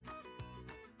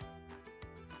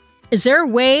Is there a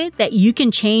way that you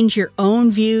can change your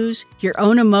own views, your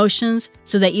own emotions,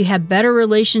 so that you have better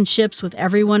relationships with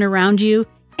everyone around you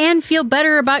and feel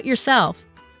better about yourself?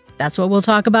 That's what we'll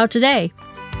talk about today.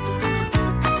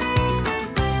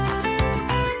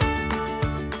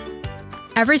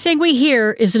 Everything we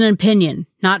hear is an opinion,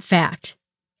 not fact.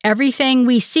 Everything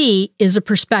we see is a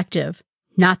perspective,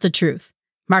 not the truth.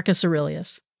 Marcus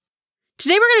Aurelius.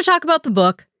 Today we're going to talk about the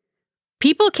book,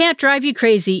 People Can't Drive You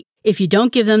Crazy If You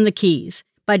Don't Give Them the Keys,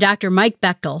 by Dr. Mike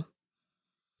Bechtel.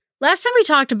 Last time we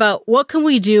talked about what can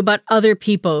we do about other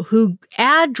people who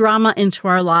add drama into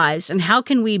our lives and how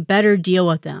can we better deal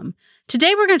with them.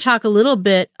 Today we're going to talk a little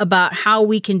bit about how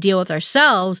we can deal with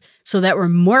ourselves so that we're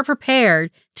more prepared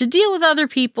to deal with other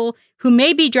people who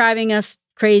may be driving us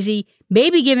crazy, may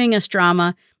be giving us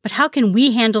drama, but how can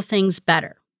we handle things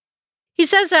better? He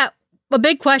says that a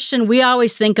big question we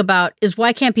always think about is,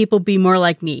 why can't people be more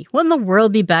like me? Wouldn't the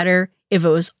world be better if it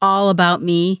was all about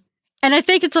me? And I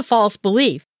think it's a false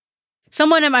belief.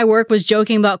 Someone at my work was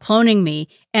joking about cloning me,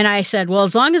 and I said, well,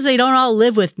 as long as they don't all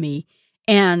live with me,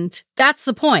 and that's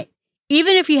the point.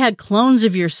 Even if you had clones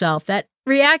of yourself that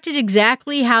reacted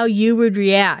exactly how you would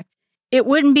react, it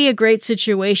wouldn't be a great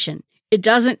situation. It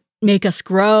doesn't make us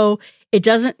grow. It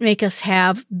doesn't make us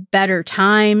have better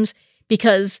times,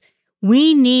 because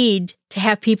we need to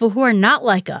have people who are not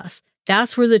like us.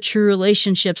 That's where the true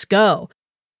relationships go.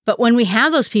 But when we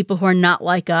have those people who are not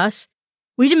like us,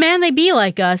 we demand they be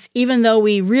like us, even though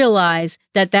we realize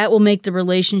that that will make the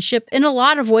relationship in a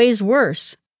lot of ways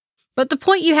worse. But the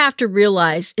point you have to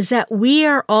realize is that we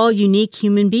are all unique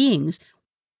human beings.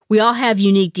 We all have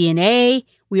unique DNA.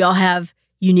 We all have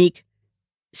unique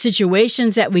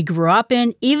situations that we grew up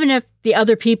in. Even if the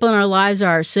other people in our lives are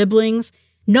our siblings,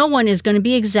 no one is going to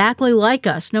be exactly like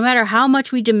us, no matter how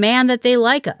much we demand that they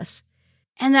like us.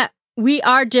 And that we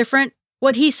are different.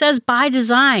 What he says, by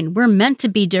design, we're meant to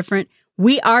be different.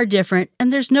 We are different,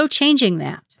 and there's no changing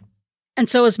that. And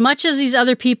so as much as these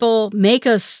other people make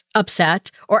us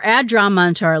upset or add drama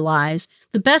into our lives,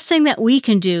 the best thing that we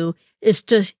can do is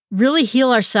to really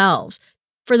heal ourselves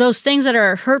for those things that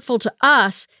are hurtful to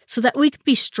us so that we can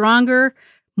be stronger,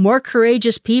 more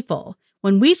courageous people.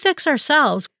 When we fix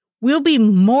ourselves, we'll be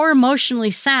more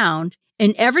emotionally sound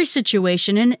in every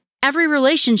situation, in every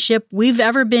relationship we've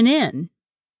ever been in.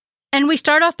 And we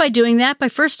start off by doing that by,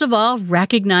 first of all,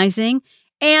 recognizing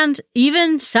and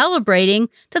even celebrating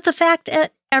that the fact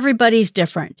that everybody's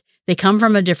different. They come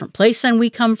from a different place than we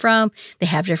come from. They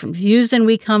have different views than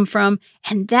we come from.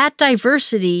 And that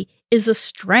diversity is a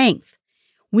strength.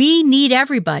 We need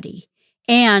everybody.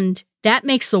 And that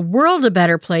makes the world a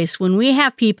better place when we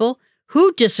have people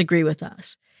who disagree with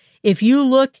us. If you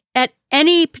look at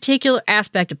any particular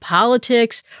aspect of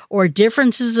politics or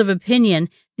differences of opinion,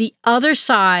 the other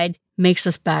side makes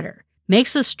us better,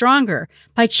 makes us stronger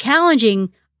by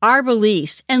challenging our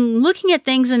beliefs and looking at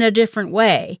things in a different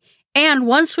way. And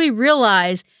once we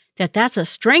realize that that's a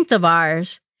strength of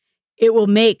ours, it will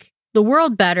make the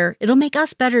world better. It'll make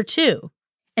us better too.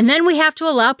 And then we have to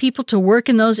allow people to work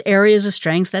in those areas of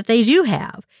strengths that they do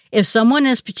have. If someone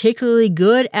is particularly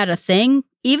good at a thing,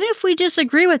 even if we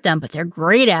disagree with them, but they're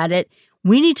great at it,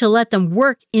 we need to let them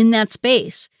work in that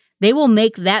space. They will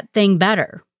make that thing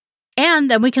better.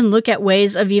 And then we can look at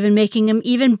ways of even making them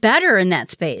even better in that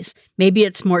space. Maybe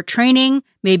it's more training,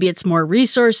 maybe it's more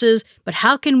resources, but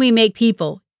how can we make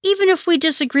people, even if we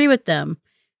disagree with them,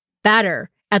 better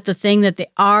at the thing that they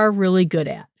are really good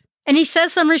at? And he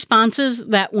says some responses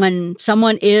that when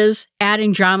someone is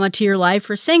adding drama to your life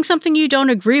or saying something you don't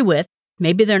agree with,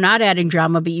 maybe they're not adding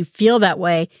drama, but you feel that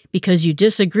way because you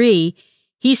disagree.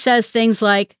 He says things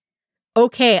like,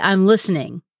 okay, I'm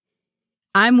listening.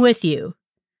 I'm with you.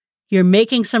 You're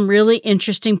making some really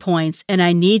interesting points, and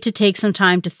I need to take some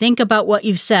time to think about what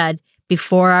you've said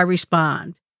before I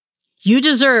respond. You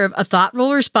deserve a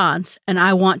thoughtful response, and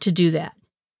I want to do that.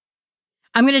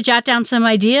 I'm going to jot down some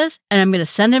ideas, and I'm going to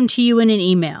send them to you in an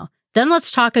email. Then let's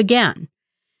talk again.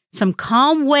 Some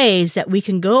calm ways that we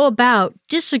can go about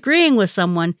disagreeing with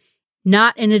someone,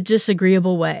 not in a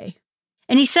disagreeable way.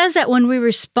 And he says that when we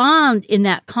respond in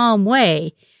that calm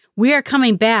way, we are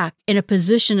coming back in a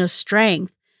position of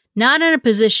strength, not in a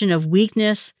position of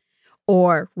weakness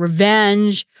or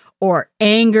revenge or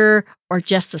anger or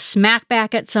just a smack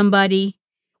back at somebody.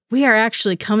 We are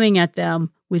actually coming at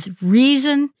them with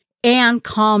reason and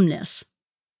calmness.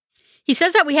 He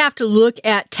says that we have to look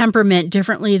at temperament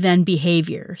differently than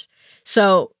behaviors.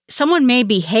 So someone may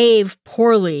behave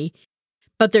poorly,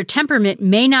 but their temperament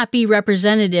may not be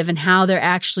representative in how they're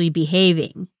actually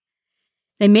behaving.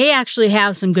 They may actually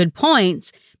have some good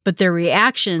points, but their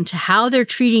reaction to how they're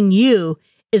treating you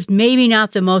is maybe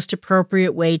not the most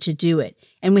appropriate way to do it.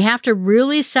 And we have to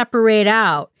really separate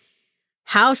out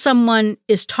how someone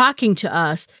is talking to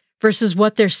us versus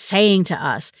what they're saying to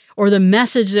us or the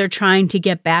message they're trying to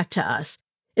get back to us.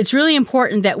 It's really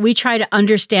important that we try to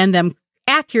understand them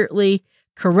accurately,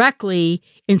 correctly,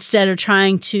 instead of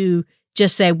trying to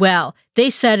just say, well, they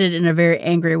said it in a very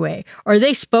angry way, or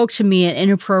they spoke to me in an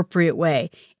inappropriate way,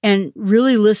 and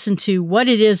really listen to what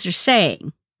it is they're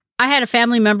saying. I had a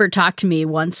family member talk to me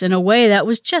once in a way that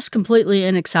was just completely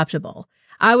unacceptable.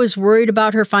 I was worried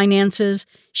about her finances.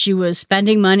 She was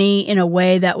spending money in a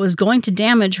way that was going to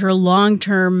damage her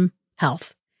long-term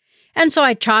health. And so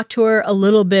I talked to her a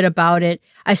little bit about it.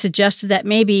 I suggested that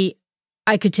maybe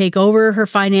I could take over her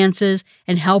finances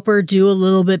and help her do a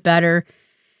little bit better.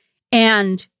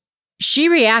 And she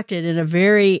reacted in a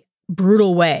very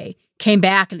brutal way, came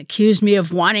back and accused me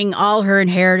of wanting all her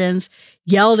inheritance,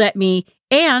 yelled at me,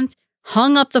 and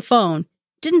hung up the phone,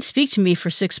 didn't speak to me for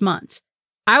 6 months.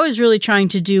 I was really trying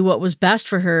to do what was best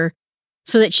for her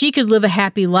so that she could live a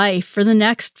happy life for the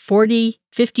next 40,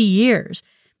 50 years.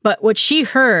 But what she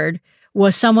heard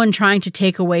was someone trying to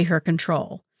take away her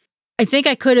control. I think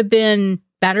I could have been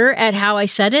better at how I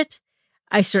said it.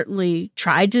 I certainly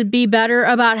tried to be better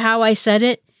about how I said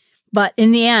it. But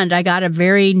in the end, I got a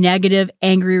very negative,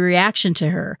 angry reaction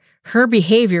to her. Her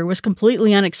behavior was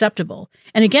completely unacceptable.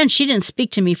 And again, she didn't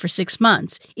speak to me for 6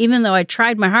 months, even though I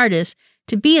tried my hardest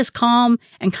to be as calm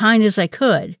and kind as I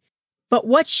could. But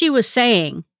what she was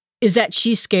saying is that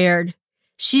she's scared.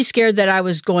 She's scared that I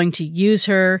was going to use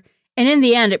her. And in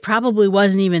the end, it probably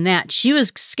wasn't even that. She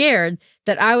was scared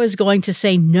that I was going to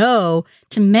say no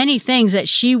to many things that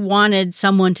she wanted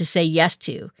someone to say yes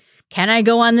to. Can I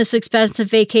go on this expensive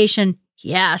vacation?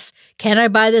 Yes. Can I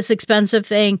buy this expensive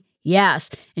thing? Yes.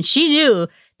 And she knew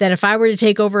that if I were to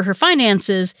take over her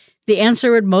finances, the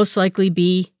answer would most likely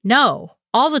be no,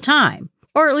 all the time,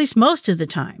 or at least most of the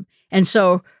time. And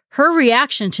so her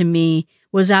reaction to me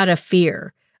was out of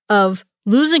fear of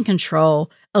losing control,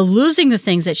 of losing the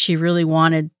things that she really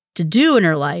wanted to do in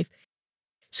her life.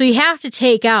 So you have to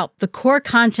take out the core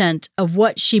content of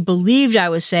what she believed I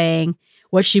was saying,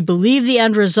 what she believed the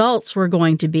end results were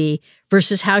going to be,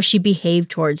 versus how she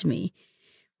behaved towards me.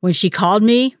 When she called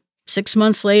me 6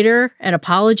 months later and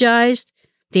apologized,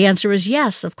 the answer was,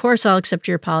 yes, of course I'll accept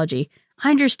your apology. I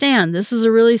understand. This is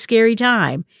a really scary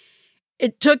time.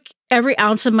 It took every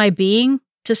ounce of my being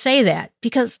to say that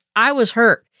because I was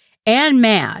hurt and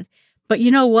mad. But you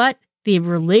know what? The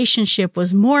relationship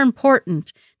was more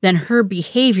important than her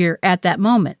behavior at that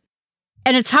moment.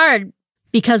 And it's hard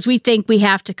because we think we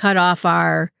have to cut off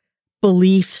our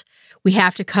beliefs. We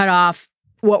have to cut off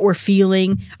what we're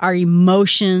feeling, our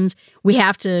emotions. We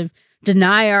have to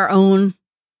deny our own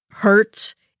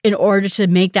hurts in order to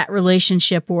make that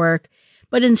relationship work.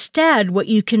 But instead, what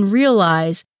you can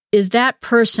realize is that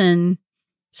person's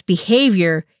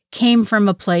behavior came from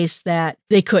a place that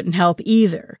they couldn't help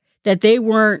either, that they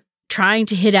weren't trying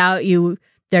to hit out you.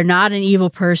 They're not an evil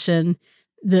person.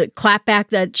 The clapback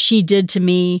that she did to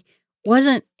me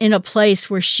wasn't in a place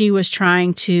where she was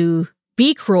trying to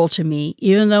be cruel to me,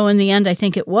 even though in the end I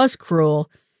think it was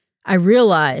cruel. I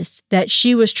realized that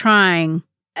she was trying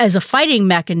as a fighting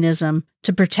mechanism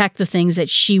to protect the things that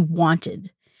she wanted.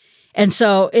 And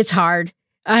so it's hard.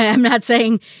 I'm not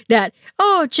saying that,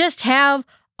 just have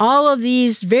all of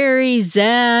these very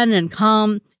zen and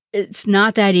calm. It's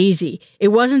not that easy. It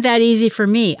wasn't that easy for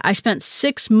me. I spent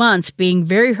 6 months being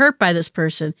very hurt by this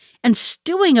person and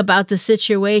stewing about the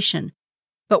situation.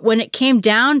 But when it came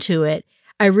down to it,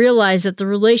 I realized that the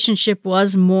relationship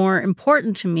was more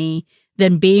important to me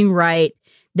than being right,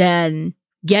 than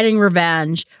getting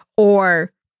revenge,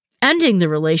 or ending the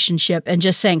relationship and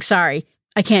just saying, sorry,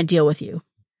 I can't deal with you.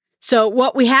 So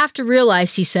what we have to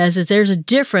realize, he says, is there's a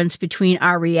difference between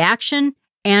our reaction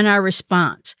and our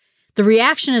response. The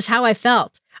reaction is how I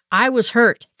felt. I was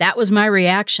hurt. That was my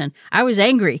reaction. I was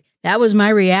angry. That was my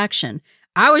reaction.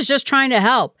 I was just trying to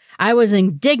help. I was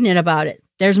indignant about it.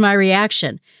 There's my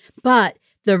reaction. But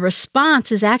the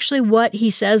response is actually what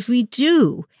he says we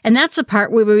do. And that's the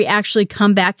part where we actually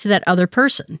come back to that other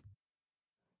person.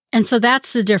 And so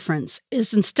that's the difference,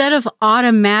 is instead of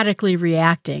automatically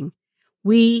reacting,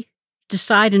 we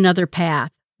decide another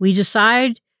path. We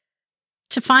decide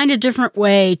to find a different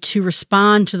way to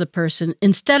respond to the person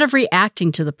instead of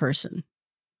reacting to the person.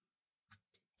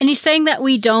 And he's saying that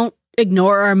we don't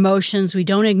ignore our emotions. We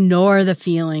don't ignore the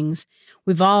feelings.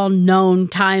 We've all known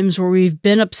times where we've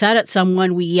been upset at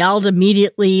someone. We yelled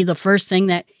immediately the first thing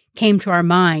that came to our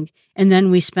mind. And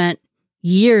then we spent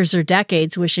years or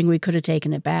decades wishing we could have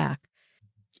taken it back.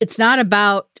 It's not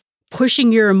about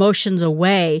pushing your emotions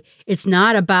away. It's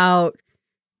not about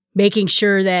making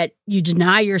sure that you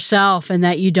deny yourself and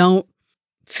that you don't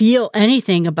feel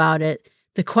anything about it.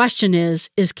 The question is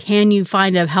can you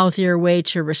find a healthier way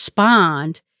to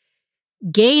respond,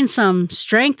 gain some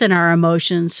strength in our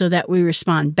emotions so that we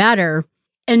respond better,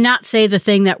 and not say the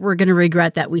thing that we're going to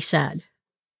regret that we said.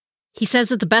 He says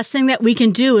that the best thing that we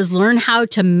can do is learn how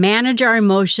to manage our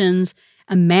emotions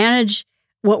and manage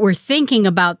what we're thinking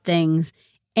about things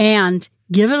and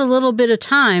give it a little bit of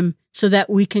time so that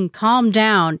we can calm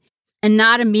down and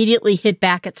not immediately hit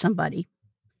back at somebody.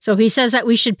 So he says that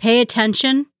we should pay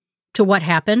attention to what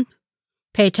happened,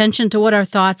 pay attention to what our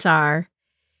thoughts are,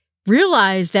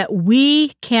 realize that we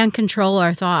can control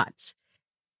our thoughts.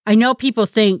 I know people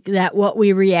think that what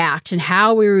we react and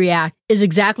how we react is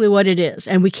exactly what it is,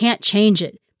 and we can't change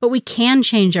it, but we can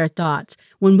change our thoughts.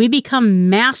 When we become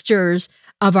masters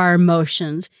of our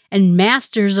emotions and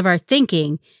masters of our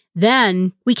thinking,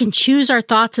 then we can choose our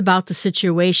thoughts about the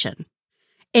situation.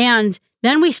 And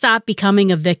then we stop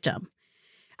becoming a victim.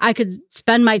 I could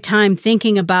spend my time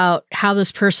thinking about how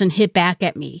this person hit back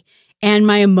at me and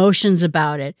my emotions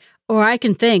about it. Or I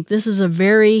can think, this is a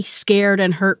very scared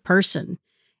and hurt person,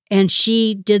 and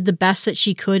she did the best that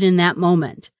she could in that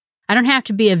moment. I don't have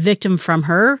to be a victim from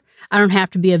her. I don't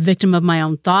have to be a victim of my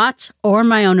own thoughts or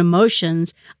my own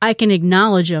emotions. I can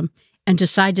acknowledge them and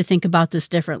decide to think about this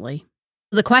differently.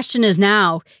 The question is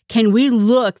now, can we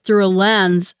look through a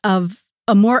lens of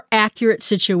a more accurate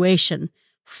situation,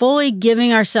 fully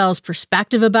giving ourselves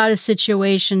perspective about a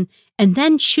situation, and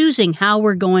then choosing how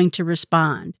we're going to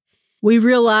respond? We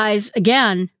realize,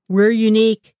 again, we're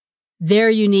unique, they're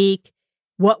unique.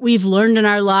 What we've learned in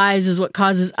our lives is what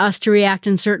causes us to react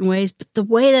in certain ways, but the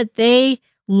way that they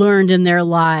learned in their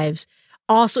lives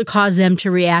also caused them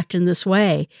to react in this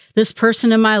way. This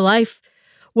person in my life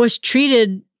was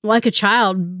treated like a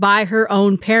child by her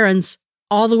own parents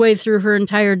all the way through her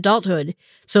entire adulthood.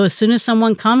 So as soon as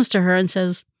someone comes to her and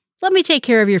says, let me take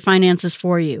care of your finances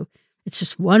for you, it's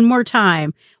just one more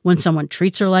time when someone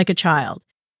treats her like a child.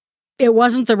 It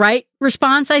wasn't the right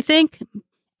response, I think.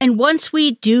 And once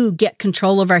we do get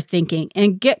control of our thinking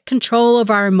and get control of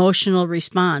our emotional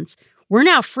response, we're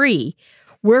now free.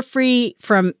 We're free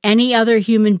from any other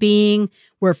human being.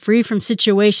 We're free from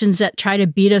situations that try to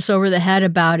beat us over the head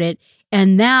about it.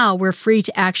 And now we're free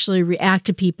to actually react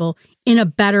to people in a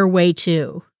better way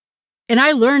too. And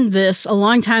I learned this a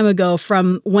long time ago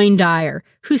from Wayne Dyer,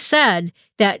 who said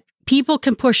that people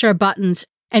can push our buttons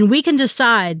and we can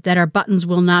decide that our buttons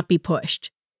will not be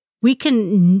pushed. We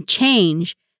can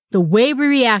change the way we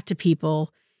react to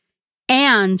people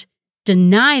and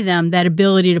deny them that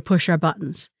ability to push our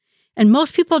buttons. And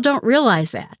most people don't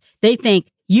realize that. They think,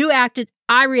 you acted,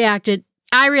 I reacted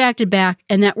back,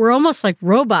 and that we're almost like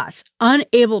robots,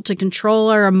 unable to control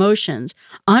our emotions,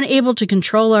 unable to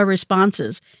control our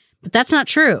responses. But that's not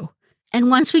true. And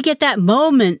once we get that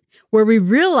moment where we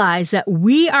realize that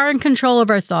we are in control of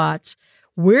our thoughts,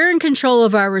 we're in control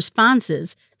of our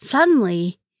responses,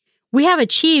 suddenly we have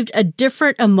achieved a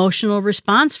different emotional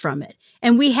response from it.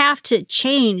 And we have to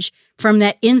change from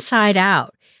that inside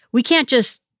out. We can't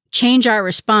just change our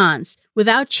response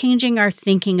without changing our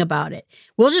thinking about it.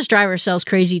 We'll just drive ourselves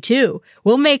crazy too.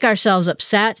 We'll make ourselves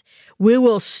upset. We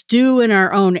will stew in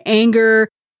our own anger.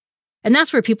 And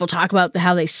that's where people talk about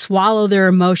how they swallow their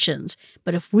emotions.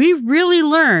 But if we really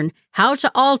learn how to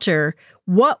alter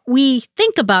what we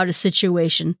think about a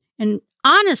situation and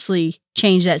honestly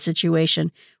change that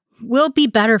situation, we'll be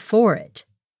better for it.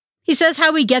 He says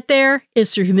how we get there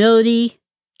is through humility,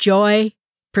 joy,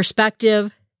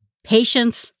 perspective,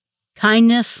 patience,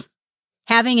 kindness,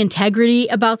 having integrity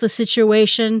about the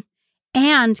situation,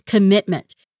 and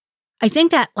commitment. I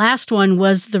think that last one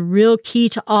was the real key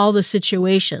to all the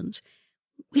situations.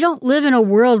 We don't live in a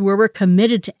world where we're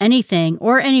committed to anything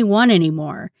or anyone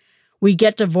anymore. We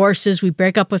get divorces, we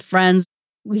break up with friends,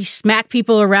 we smack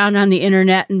people around on the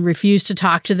internet and refuse to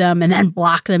talk to them and then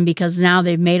block them because now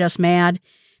they've made us mad.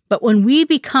 But when we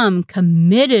become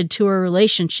committed to a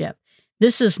relationship,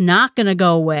 this is not going to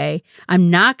go away. I'm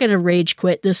not going to rage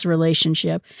quit this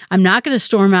relationship. I'm not going to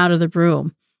storm out of the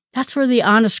room. That's where the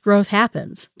honest growth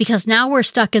happens, because now we're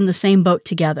stuck in the same boat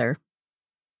together.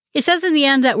 He says in the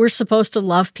end that we're supposed to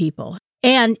love people,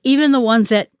 and even the ones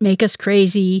that make us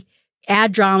crazy,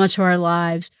 add drama to our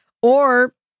lives,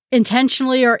 or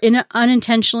intentionally or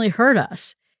unintentionally hurt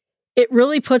us. It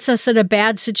really puts us in a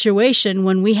bad situation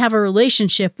when we have a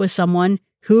relationship with someone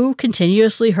who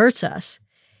continuously hurts us.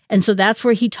 And so that's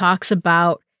where he talks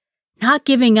about not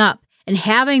giving up and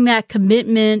having that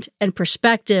commitment and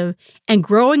perspective and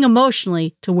growing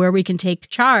emotionally to where we can take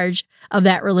charge of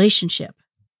that relationship.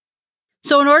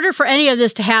 So in order for any of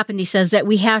this to happen, he says that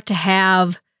we have to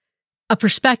have a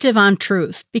perspective on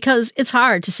truth, because it's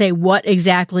hard to say what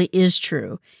exactly is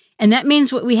true. And that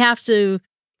means we have to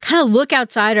kind of look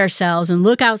outside ourselves and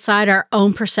look outside our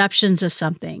own perceptions of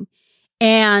something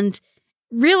and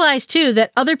realize too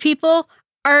that other people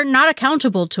are not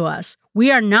accountable to us. We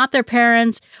are not their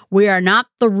parents. We are not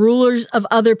the rulers of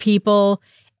other people.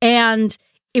 And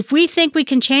if we think we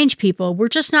can change people, we're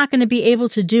just not going to be able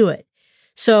to do it.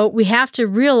 So we have to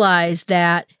realize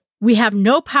that we have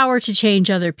no power to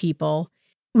change other people.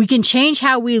 We can change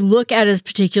how we look at a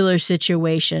particular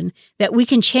situation, that we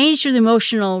can change the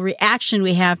emotional reaction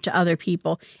we have to other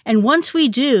people. And once we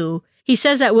do, he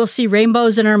says that we'll see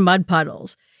rainbows in our mud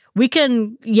puddles. We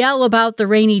can yell about the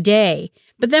rainy day,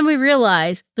 but then we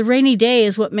realize the rainy day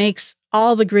is what makes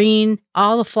all the green,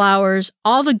 all the flowers,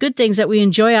 all the good things that we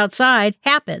enjoy outside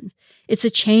happen. It's a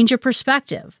change of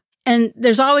perspective. And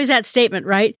there's always that statement,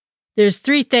 right? There's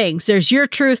three things. There's your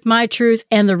truth, my truth,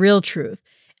 and the real truth.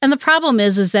 And the problem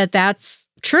is that that's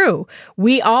true.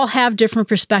 We all have different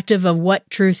perspective of what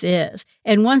truth is.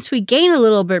 And once we gain a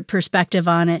little bit perspective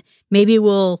on it, maybe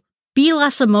we'll be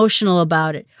less emotional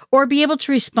about it or be able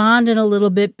to respond in a little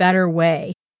bit better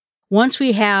way. Once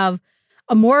we have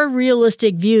a more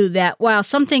realistic view that while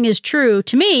something is true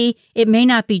to me, it may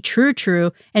not be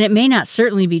true, and it may not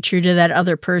certainly be true to that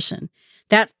other person.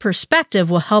 That perspective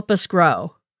will help us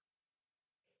grow.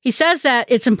 He says that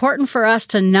it's important for us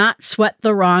to not sweat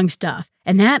the wrong stuff.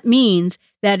 And that means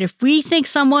that if we think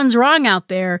someone's wrong out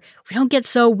there, we don't get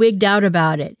so wigged out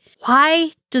about it.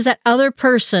 Why does that other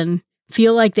person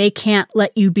feel like they can't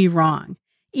let you be wrong?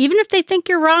 Even if they think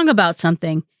you're wrong about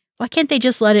something, why can't they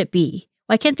just let it be?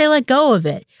 Why can't they let go of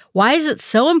it? Why is it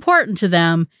so important to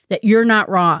them that you're not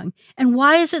wrong? And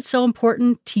why is it so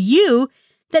important to you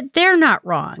that they're not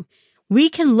wrong? We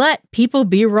can let people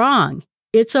be wrong.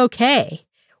 It's okay.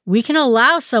 We can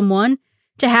allow someone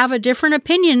to have a different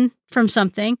opinion from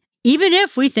something, even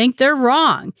if we think they're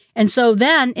wrong. And so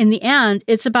then, in the end,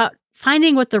 it's about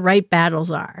finding what the right battles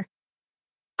are.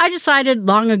 I decided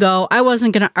long ago I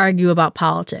wasn't going to argue about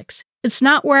politics. It's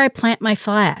not where I plant my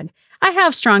flag. I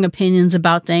have strong opinions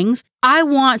about things. I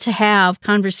want to have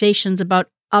conversations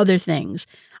about other things.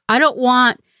 I don't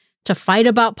want to fight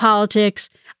about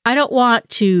politics. I don't want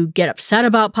to get upset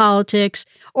about politics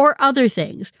or other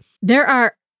things. There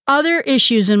are other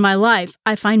issues in my life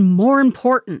I find more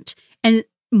important and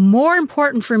more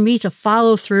important for me to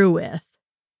follow through with.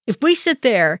 If we sit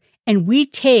there and we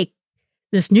take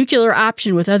this nuclear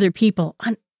option with other people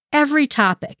on every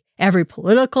topic, every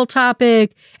political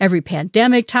topic, every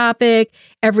pandemic topic,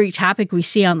 every topic we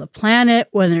see on the planet,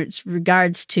 whether it's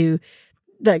regards to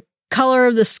the color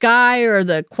of the sky or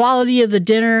the quality of the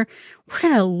dinner, we're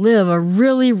going to live a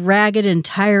really ragged and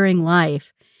tiring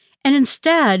life. And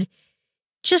instead,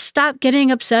 just stop getting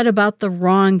upset about the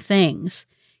wrong things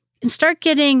and start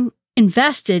getting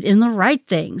invested in the right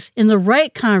things, in the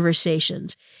right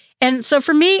conversations. And so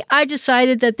for me, I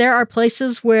decided that there are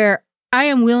places where I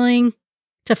am willing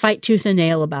to fight tooth and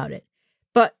nail about it.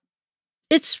 But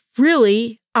it's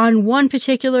really on one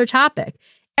particular topic.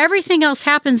 Everything else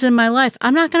happens in my life.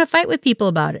 I'm not going to fight with people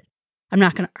about it. I'm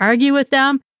not going to argue with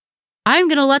them. I'm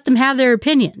going to let them have their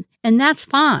opinion, and that's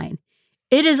fine.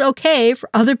 It is okay for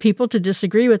other people to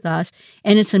disagree with us,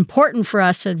 and it's important for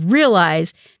us to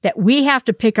realize that we have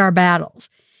to pick our battles.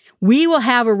 We will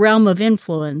have a realm of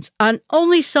influence on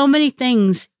only so many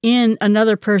things in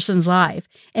another person's life.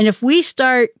 And if we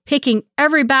start picking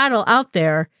every battle out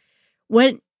there,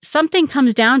 when something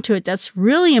comes down to it that's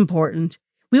really important,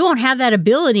 we won't have that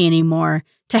ability anymore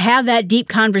to have that deep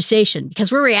conversation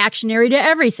because we're reactionary to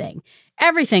everything.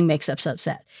 Everything makes us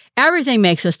upset. Everything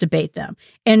makes us debate them.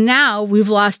 And now we've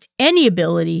lost any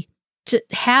ability to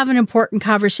have an important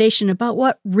conversation about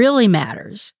what really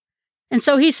matters. And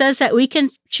so he says that we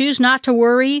can choose not to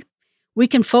worry. We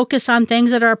can focus on things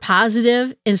that are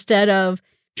positive instead of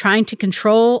trying to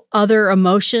control other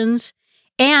emotions.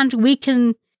 And we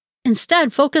can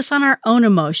instead focus on our own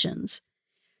emotions.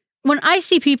 When I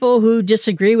see people who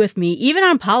disagree with me, even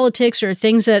on politics or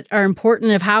things that are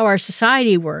important of how our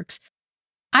society works,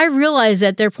 I realize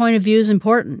that their point of view is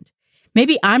important.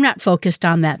 Maybe I'm not focused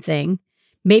on that thing.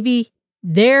 Maybe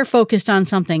they're focused on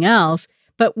something else,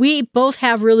 but we both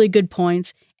have really good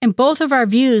points, and both of our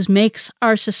views makes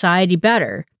our society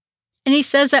better. And he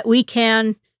says that we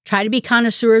can try to be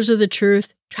connoisseurs of the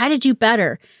truth, try to do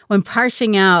better when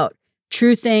parsing out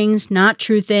true things, not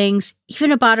true things,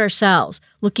 even about ourselves,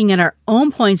 looking at our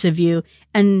own points of view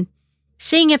and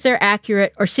seeing if they're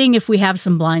accurate or seeing if we have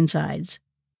some blind sides.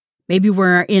 Maybe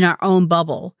we're in our own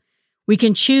bubble. We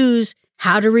can choose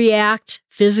how to react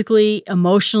physically,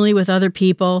 emotionally with other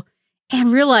people,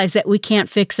 and realize that we can't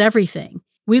fix everything.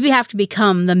 we have to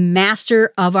become the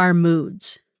master of our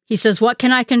moods. He says, what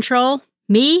can I control?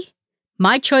 Me,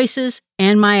 my choices,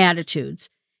 and my attitudes.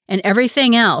 And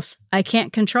everything else I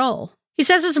can't control. He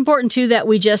says it's important, too, that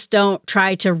we just don't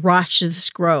try to rush this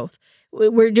growth.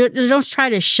 We don't try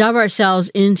to shove ourselves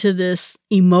into this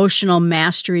emotional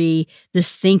mastery,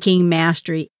 this thinking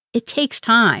mastery. It takes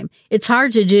time. It's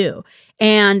hard to do.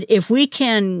 And if we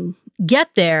can get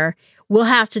there, we'll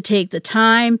have to take the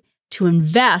time to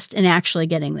invest in actually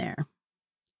getting there.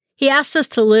 He asks us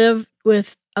to live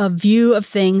with a view of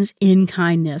things in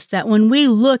kindness, that when we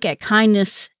look at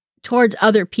kindness towards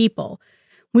other people,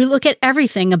 we look at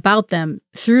everything about them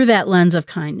through that lens of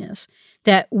kindness,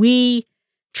 that we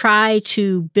try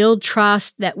to build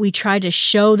trust, that we try to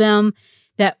show them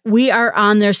that we are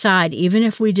on their side, even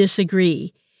if we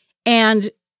disagree. And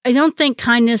I don't think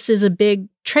kindness is a big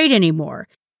trait anymore.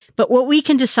 But what we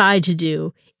can decide to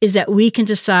do is that we can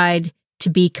decide to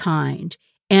be kind.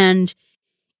 And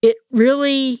it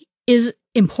really is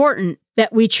important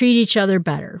that we treat each other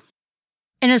better.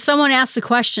 And if someone asks the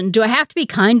question, do I have to be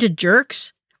kind to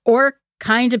jerks or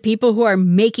kind to people who are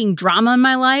making drama in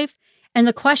my life? And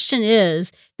the question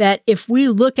is that if we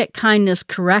look at kindness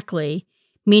correctly,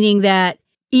 meaning that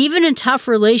even in tough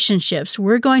relationships,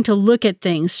 we're going to look at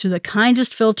things through the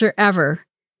kindest filter ever,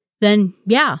 then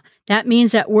yeah, that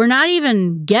means that we're not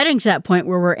even getting to that point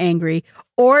where we're angry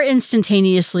or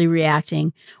instantaneously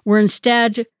reacting. We're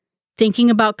instead thinking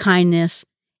about kindness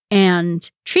and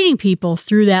treating people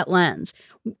through that lens.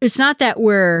 It's not that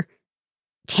we're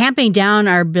tamping down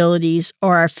our abilities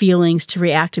or our feelings to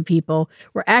react to people.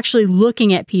 We're actually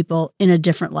looking at people in a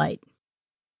different light.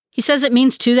 He says it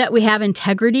means, too, that we have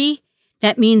integrity.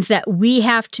 That means that we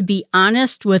have to be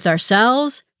honest with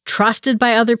ourselves, trusted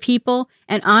by other people,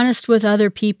 and honest with other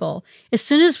people. As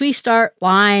soon as we start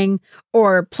lying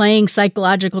or playing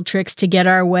psychological tricks to get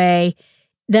our way,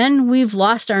 then we've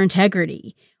lost our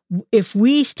integrity. If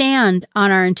we stand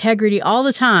on our integrity all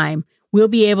the time, we'll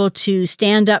be able to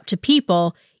stand up to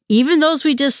people, even those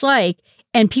we dislike,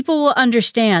 and people will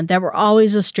understand that we're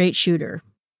always a straight shooter,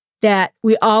 that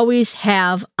we always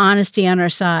have honesty on our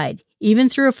side, even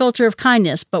through a filter of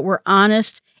kindness, but we're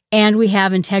honest and we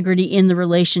have integrity in the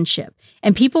relationship,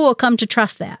 and people will come to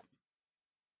trust that.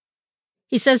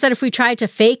 He says that if we try to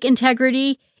fake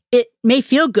integrity, it may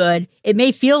feel good, it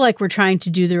may feel like we're trying to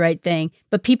do the right thing,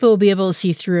 but people will be able to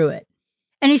see through it.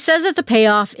 And he says that the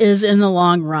payoff is in the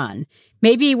long run.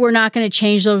 Maybe we're not going to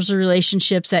change those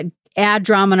relationships that add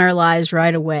drama in our lives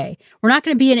right away. We're not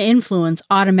going to be an influence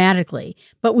automatically,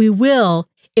 but we will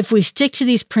if we stick to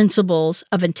these principles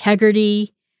of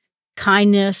integrity,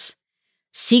 kindness,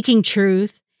 seeking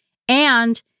truth,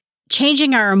 and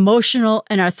changing our emotional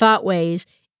and our thought ways.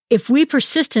 If we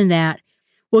persist in that,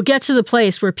 we'll get to the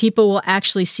place where people will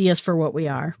actually see us for what we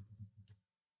are.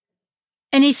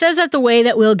 And he says that the way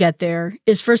that we'll get there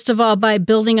is, first of all, by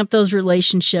building up those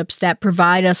relationships that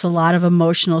provide us a lot of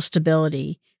emotional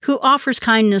stability. Who offers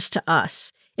kindness to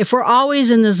us? If we're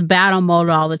always in this battle mode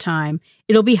all the time,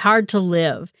 it'll be hard to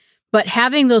live. But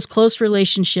having those close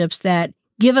relationships that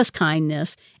give us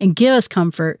kindness and give us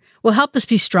comfort will help us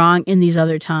be strong in these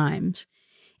other times.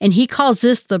 And he calls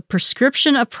this the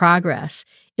prescription of progress,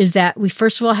 is that we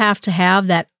first of all have to have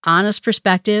that honest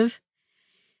perspective.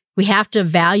 We have to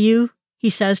value,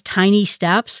 he says, tiny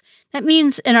steps. That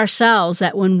means in ourselves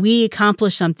that when we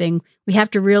accomplish something, we have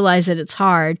to realize that it's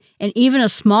hard, and even a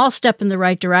small step in the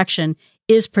right direction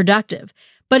is productive.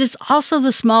 But it's also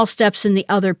the small steps in the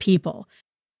other people.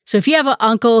 So if you have an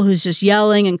uncle who's just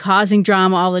yelling and causing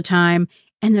drama all the time,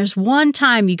 and there's one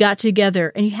time you got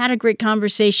together and you had a great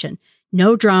conversation,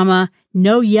 no drama,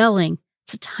 no yelling,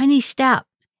 it's a tiny step.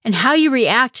 And how you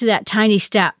react to that tiny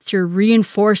step through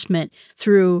reinforcement,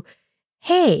 through,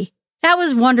 hey, that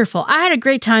was wonderful. I had a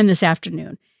great time this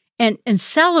afternoon. And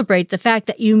celebrate the fact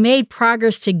that you made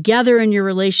progress together in your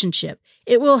relationship.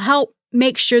 It will help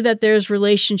make sure that there's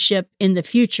relationship in the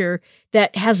future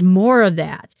that has more of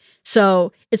that.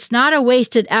 So it's not a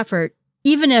wasted effort,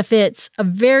 even if it's a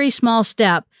very small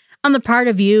step on the part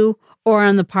of you or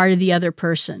on the part of the other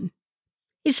person.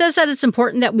 He says that it's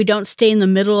important that we don't stay in the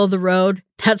middle of the road.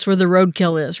 That's where the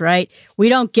roadkill is, right? We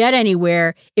don't get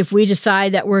anywhere if we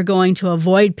decide that we're going to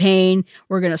avoid pain,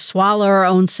 we're going to swallow our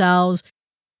own selves,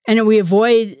 and we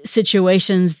avoid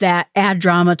situations that add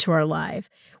drama to our life.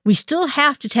 We still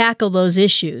have to tackle those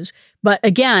issues, but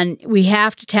again, we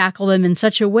have to tackle them in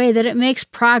such a way that it makes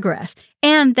progress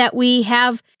and that we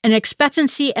have an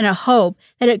expectancy and a hope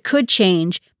that it could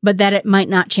change, but that it might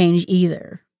not change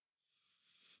either.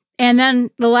 And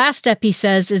then the last step, he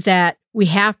says, is that we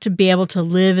have to be able to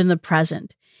live in the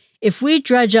present. If we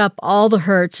dredge up all the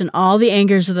hurts and all the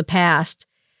angers of the past,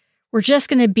 we're just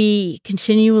going to be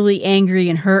continually angry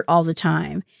and hurt all the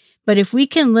time. But if we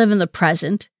can live in the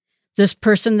present, this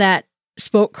person that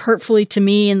spoke hurtfully to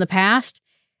me in the past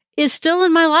is still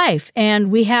in my life,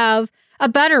 and we have a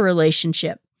better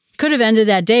relationship. Could have ended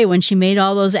that day when she made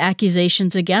all those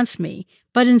accusations against me,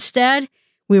 but instead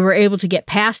we were able to get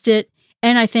past it,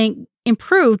 and I think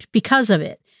improved because of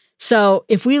it. So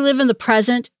if we live in the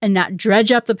present and not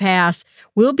dredge up the past,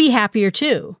 we'll be happier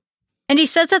too. And he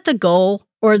says that the goal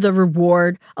or the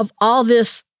reward of all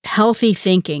this healthy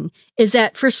thinking is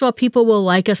that, first of all, people will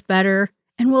like us better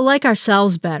and we'll like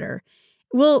ourselves better.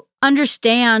 We'll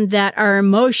understand that our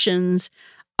emotions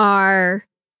are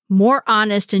more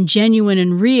honest and genuine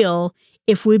and real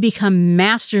if we become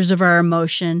masters of our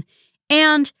emotion,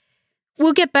 and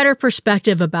we'll get better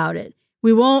perspective about it.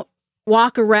 We won't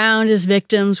walk around as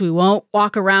victims. We won't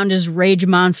walk around as rage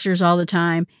monsters all the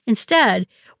time. Instead,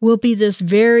 we'll be this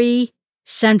very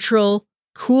central,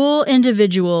 cool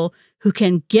individual who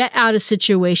can get out of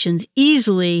situations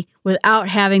easily without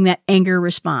having that anger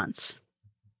response.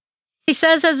 He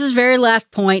says as his very last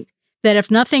point that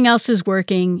if nothing else is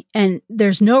working and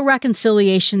there's no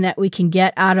reconciliation that we can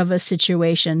get out of a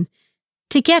situation,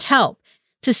 to get help,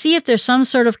 to see if there's some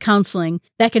sort of counseling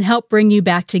that can help bring you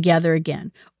back together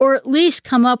again, or at least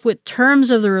come up with terms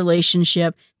of the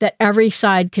relationship that every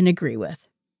side can agree with.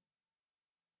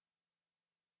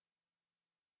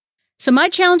 So my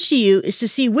challenge to you is to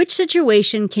see which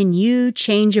situation can you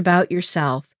change about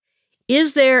yourself.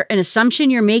 Is there an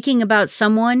assumption you're making about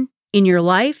someone in your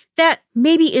life that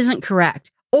maybe isn't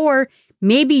correct? Or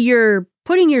maybe you're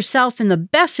putting yourself in the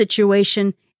best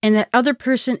situation and that other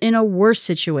person in a worse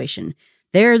situation.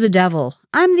 They're the devil,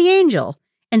 I'm the angel.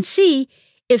 And see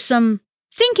if some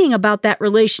thinking about that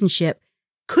relationship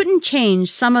couldn't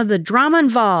change some of the drama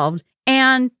involved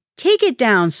and take it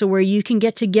down so where you can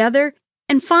get together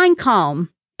and find calm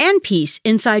and peace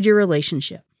inside your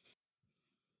relationship.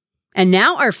 And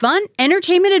now our fun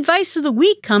entertainment advice of the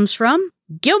week comes from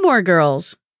Gilmore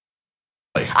Girls.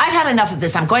 I've had enough of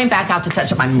this. I'm going back out to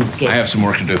touch up my moonscape. I have some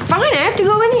work to do. Fine, I have to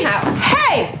go anyhow.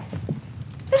 Hey!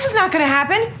 This is not going to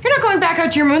happen. You're not going back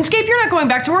out to your moonscape, you're not going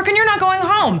back to work, and you're not going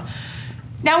home.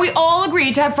 Now, we all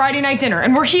agreed to have Friday night dinner,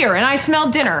 and we're here, and I smell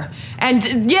dinner.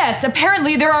 And yes,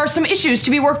 apparently there are some issues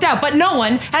to be worked out, but no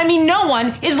one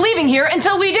is leaving here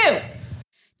until we do.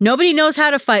 Nobody knows how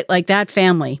to fight like that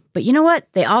family. But you know what?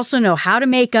 They also know how to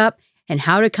make up and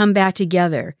how to come back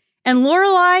together. And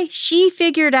Lorelai, she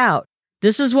figured out,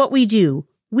 this is what we do.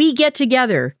 We get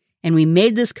together, and we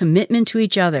made this commitment to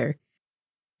each other.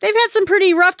 They've had some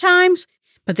pretty rough times,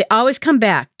 but they always come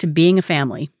back to being a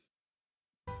family.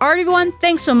 All right, everyone,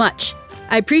 thanks so much.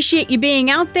 I appreciate you being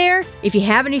out there. If you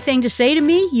have anything to say to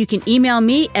me, you can email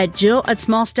me at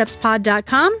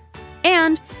jill@smallstepspod.com.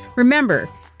 And remember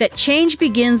that change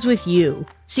begins with you.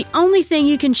 It's the only thing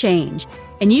you can change,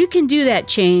 and you can do that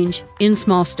change in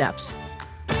small steps.